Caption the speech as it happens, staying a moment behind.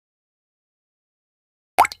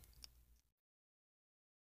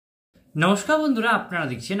नमस्कार बंधुरा आपनारा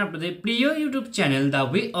देखছেন আপনাদের প্রিয় YouTube channel the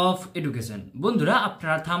way of education. বন্ধুরা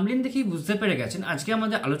আপনারা থাম্বনেল দেখেই বুঝতে পেরে গেছেন আজকে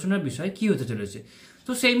আমাদের আলোচনার বিষয় কি হতে চলেছে।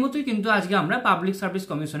 তো সেই মতোই কিন্তু আজকে আমরা পাবলিক সার্ভিস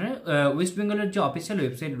কমিশনের ওয়েস্ট বেঙ্গলের যে অফিসিয়াল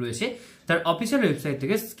ওয়েবসাইট রয়েছে তার অফিসিয়াল ওয়েবসাইট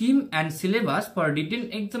থেকে scheme and syllabus for written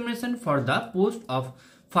examination for the post of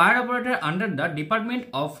fire operator under the department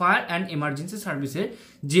of fire and emergency সার্ভিসের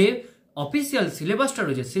যে অফিসিয়াল সিলেবাসটা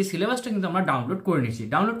রয়েছে সেই সিলেবাসটা কিন্তু আমরা ডাউনলোড করে নিয়েছি।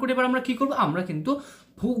 ডাউনলোড করে এবার আমরা কি করব, আমরা কিন্তু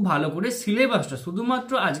খুব ভালো করে সিলেবাসটা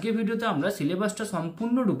শুধুমাত্র আজকের ভিডিওতে আমরা সিলেবাসটা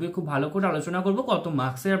সম্পূর্ণরূপে খুব ভালো করে আলোচনা করব। কত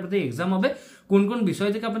মার্কসের আপনাদের এক্সাম হবে, কোন কোন বিষয়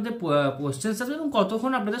থেকে আপনাদের কোশ্চেন্স আসবে এবং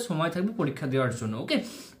কতক্ষণ আপনাদের সময় থাকবে পরীক্ষা দেওয়ার জন্য। ওকে,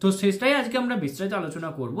 তো সেটাই আজকে আমরা বিস্তারিত আলোচনা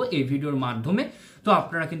করব এই ভিডিওর মাধ্যমে। তো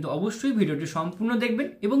আপনারা কিন্তু অবশ্যই ভিডিওটি সম্পূর্ণ দেখবেন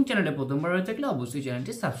এবং চ্যানেলে প্রথমবার হয়ে থাকলে অবশ্যই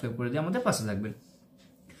চ্যানেলটি সাবস্ক্রাইব করে দিয়ে আমাদের পাশে থাকবেন।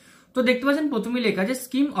 তো দেখতে পাচ্ছেন প্রথমেই লেখা আছে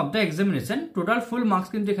scheme of the examination. Total full marks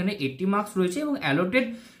কিন্তু এখানে 80 মার্কস রয়েছে এবং অ্যালোটেড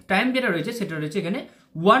টাইম যেটা রয়েছে সেটা রয়েছে এখানে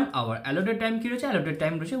 1 আওয়ার। অ্যালোটেড টাইম কি রয়েছে? অ্যালোটেড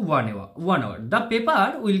টাইম রয়েছে 1 hour. The paper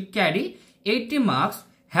will carry 80 marks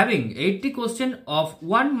having 80 question of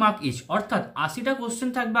 1 mark each. অর্থাৎ 80টা কোশ্চেন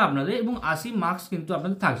থাকবে আপনাদের এবং 80 মার্কস কিন্তু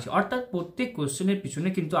আপনাদের থাকছে। অর্থাৎ প্রত্যেক কোশ্চেনের পিছনে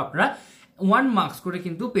কিন্তু আপনারা 1 মার্কস করে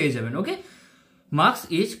কিন্তু পেয়ে যাবেন। ওকে, marks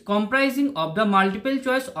is comprising of the multiple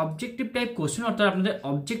choice objective type question. অর্থাৎ আপনাদের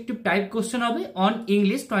অবজেক্টিভ টাইপ কোশ্চেন হবে। অন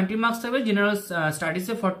ইংলিশ 20 মার্কস থাকবে, জেনারেল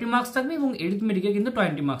স্টাডিজে 40 মার্কস থাকবে এবং এরিথমেটিকে কিন্তু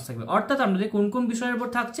 20 মার্কস থাকবে। অর্থাৎ আপনাদের কোন কোন বিষয়ের উপর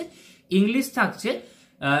থাকছে? ইংলিশ থাকছে,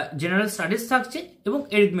 জেনারেল স্টাডিজ থাকছে এবং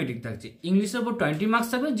এরিথমেটিক থাকছে। ইংলিশের উপর 20 মার্কস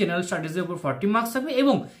থাকবে, জেনারেল স্টাডিজের উপর 40 মার্কস থাকবে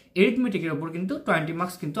এবং এরিথমেটিকের উপর কিন্তু 20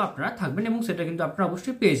 মার্কস কিন্তু আপনারা থাকবেন এবং সেটা কিন্তু আপনারা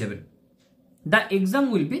অবশ্যই পেয়ে যাবেন। The exam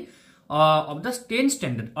will be of the 10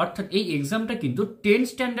 standard. অর্থাৎ এই এক্সামটা কিন্তু 10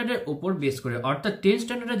 স্ট্যান্ডার্ডের উপর বেস করে, অর্থাৎ 10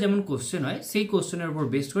 স্ট্যান্ডার্ডের যেমন কোশ্চেন হয় সেই কোশ্চেনের উপর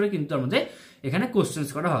বেস করে কিন্তু আমাদের এখানে কোশ্চেন্স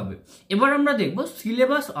করা হবে। এবার আমরা দেখব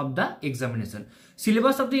syllabus of the examination.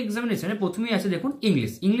 Syllabus of the এক্সামিনেশনে প্রথমেই আছে দেখুন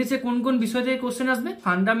ইংলিশ। ইংলিশে কোন কোন বিষয় থেকে কোশ্চেন আসবে?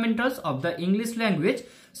 Fundamentals of the English language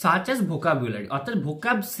such as vocabulary. অর্থাৎ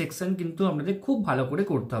ভোকাব সেকশন কিন্তু আমাদের খুব ভালো করে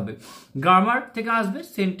করতে হবে। গ্রামার থেকে আসবে,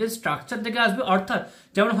 সেন্টেন্স স্ট্রাকচার থেকে আসবে। অর্থাৎ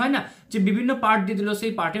যেমন হয় না যে বিভিন্ন পার্ট দিয়ে দিল,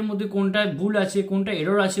 সেই পার্টের মধ্যে কোনটা ভুল আছে, কোনটা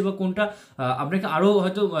এরর আছে বা কোনটা আপনাকে আরো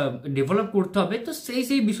হয়তো ডেভেলপ করতে হবে, তো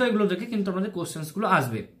সেই বিষয়গুলো থেকে কিন্তু আমাদের কোশ্চেন্সগুলো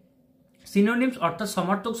আসবে। সিনোনিমস অর্থাৎ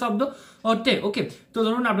সমার্থক শব্দ অর্থে। ওকে, তো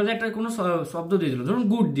ধরুন আপনাদের একটা কোনো শব্দ দিয়ে দিল, ধরুন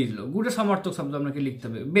গুড দিয়ে দিল, গুডের সমার্থক শব্দ আপনাকে লিখতে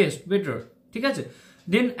হবে বেস্ট, বেটার, ঠিক আছে।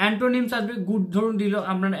 দেন অ্যান্টোনিমস আসবে। গুড ধরুন দিল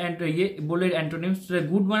আপনার বলে অ্যান্টোনিমস,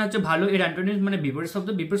 গুড মানে হচ্ছে ভালো, এর অ্যান্টোনিমস মানে বিপরীত শব্দ,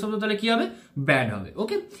 বিপরীত শব্দ তাহলে কি হবে? ব্যাড হবে।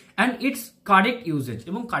 ওকে, অ্যান্ড ইটস কারেক্ট ইউজেজ,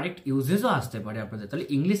 এবং কারেক্ট ইউজেজও আসতে পারে আপনাদের। তাহলে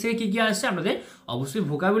ইংলিশে কি কি আসছে আপনাদের? অবশ্যই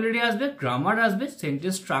ভোকাবুলারি আসবে, গ্রামার আসবে,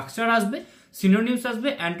 সেন্টেন্স স্ট্রাকচার আসবে, সিনোনিমস আসবে,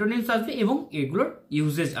 অ্যান্টোনিমস আসবে এবং এগুলোর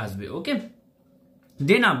ইউজেজ আসবে। ওকে,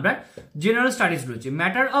 দেন আপনার জেনারেল স্টাডিজ রয়েছে।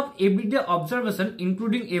 Matter of everyday observation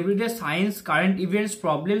including everyday science, current events,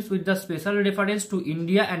 problems with the special reference to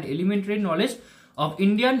India and elementary knowledge of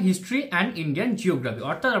Indian history and Indian geography.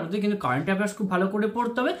 অর্থাৎ আপনাদের কিন্তু কারেন্ট অ্যাফেয়ার্স খুব ভালো করে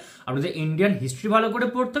পড়তে হবে, আপনাদের ইন্ডিয়ান হিস্ট্রি ভালো করে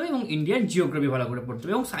পড়তে হবে এবং ইন্ডিয়ান জিওগ্রাফি ভালো করে পড়তে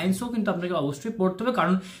হবে এবং সায়েন্সও কিন্তু আপনাকে অবশ্যই পড়তে হবে,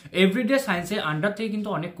 কারণ এভরিডে সায়েন্সের আন্ডার থেকে কিন্তু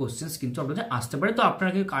অনেক কোশ্চেন্স কিন্তু আপনাদের আসতে পারে। তো আপনারা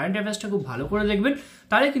কিন্তু কারেন্ট অ্যাফেয়ার্সটা খুব ভালো করে দেখবেন,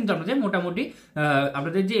 তাহলে কিন্তু আপনাদের মোটামুটি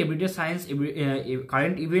আপনাদের যে everyday science,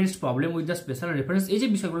 current events, problem with the special reference, এই যে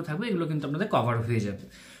বিষয়গুলো থাকবে এগুলো কিন্তু আপনাদের কভার হয়ে যাবে।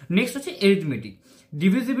 নেক্সট হচ্ছে এরিথমেটিক।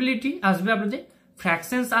 ডিভিজিবিলিটি আসবে আপনাদের,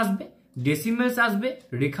 ফ্র্যাকশনস আসবে, ডেসিমেলস আসবে,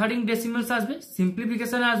 রেকারিং ডেসিমেলস আসবে,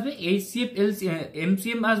 সিম্পলিফিকেশন আসবে, এইচসিএফ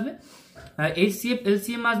এমসিএম আসবে, এইচসিএফ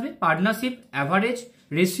এলসিএম আসবে, partnership, average,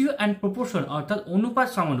 ratio and proportion অর্থাৎ অনুপাত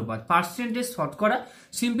সমানুপাত, পার্সেন্টেজ শতকরা,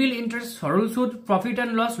 সিম্পল ইন্টারেস্ট, সরল সুদ, প্রফিট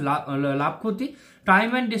অ্যান্ড লস লাভ ক্ষতি, টাইম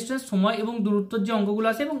অ্যান্ড ডিস্টেন্স সময় এবং দূরত্বর যে অঙ্কগুলো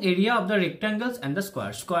আছে এবং area of the রেক্ট্যাঙ্গেলস and the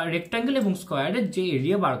square rectangle এবং স্কোয়ারের যে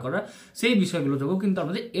এরিয়া বার করা সেই বিষয়গুলো থেকেও কিন্তু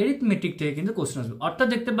আমাদের এরিথমেটিক থেকে কিন্তু কোশ্চেন আসবে। অর্থাৎ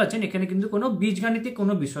দেখতে পাচ্ছেন এখানে কিন্তু কোনো বীজগাণিতিক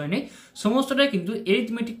কোনো বিষয় নেই, সমস্তটাই কিন্তু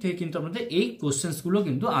এরিথমেটিক থেকে কিন্তু আমাদের এই কোশ্চেন্সগুলো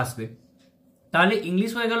কিন্তু আসবে। তাহলে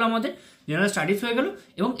ইংলিশ হয়ে গেল আমাদের, জেনারেল স্টাডিজ হয়ে গেল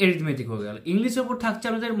এবং এরিথমেটিক হয়ে গেল। ইংলিশের উপর থাকছে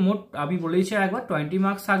আমাদের মোট, আমি বলেছি একবার, 20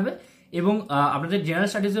 মার্কস থাকবে এবং আপনাদের জেনারেল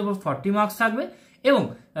স্টাডিজের উপর 40 মার্কস থাকবে এবং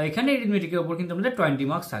এখানে এরিথমেটিকের উপর কিন্তু আমাদের 20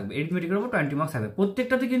 মার্কস থাকবে। এরিথমেটিকের উপর 20 মার্কস থাকবে,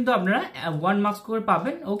 প্রত্যেকটাতে কিন্তু আপনারা 1 মার্কস করে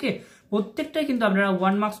পাবেন। ওকে, প্রত্যেকটাই কিন্তু আপনারা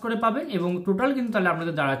 1 মার্কস করে পাবেন এবং টোটাল কিন্তু তাহলে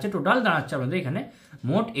আপনাদের দাঁড়াচ্ছে আপনাদের এখানে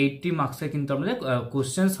মোট 80 মার্কসের কিন্তু আমাদের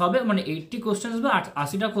কোশ্চেন্স হবে, মানে 80 কোশ্চেন্স হবে,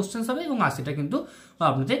 80টা কোশ্চেন্স হবে এবং 80টা কিন্তু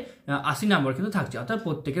আপনাদের 80 নাম্বার কিন্তু থাকছে, অর্থাৎ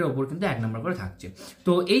প্রত্যেকের ওপর কিন্তু 1 নাম্বার করে থাকছে।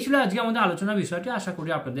 তো এই ছিল আজকে আমাদের আলোচনার বিষয়টি। আশা করি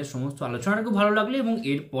আপনাদের সমস্ত আলোচনাটা খুব ভালো লাগলো এবং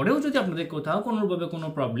এরপরেও যদি আপনাদের কোথাও কোনোভাবে কোনো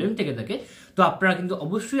প্রবলেম থেকে থাকে তো আপনারা কিন্তু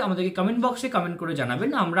অবশ্যই আমাদেরকে কমেন্ট বক্সে কমেন্ট করে জানাবেন,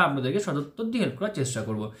 আমরা আপনাদেরকে সদুত্তর দিয়ে হেল্প করার চেষ্টা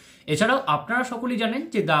করব। এছাড়াও আপনারা সকলেই জানেন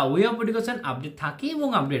যে the way of education update থাকে এবং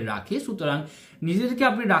আপডেট রাখে। সুতরাং নিজেদেরকে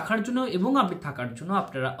আপডেট রাখার জন্য এবং আপডেট থাকার জন্য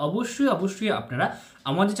আপনারা অবশ্যই আপনারা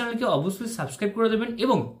আমাদের চ্যানেলকে অবশ্যই সাবস্ক্রাইব করে দেবেন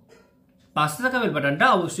এবং পাশে থাকা বেল বাটনটা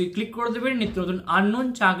অবশ্যই ক্লিক করে দেবেন নিত্য নতুন আননোন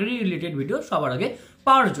চাকরি রিলেটেড ভিডিও সবার আগে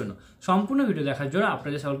পাওয়ার জন্য। সম্পূর্ণ ভিডিও দেখার জন্য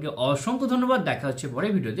আপনাদের সকলকে অসংখ্য ধন্যবাদ। দেখা হচ্ছে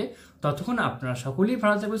পরের ভিডিওতে। ততক্ষণ আপনারা সকলেই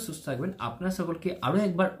ভালো থাকবেন, সুস্থ থাকবেন। আপনারা সকলকে আরো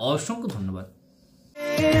একবার অসংখ্য ধন্যবাদ।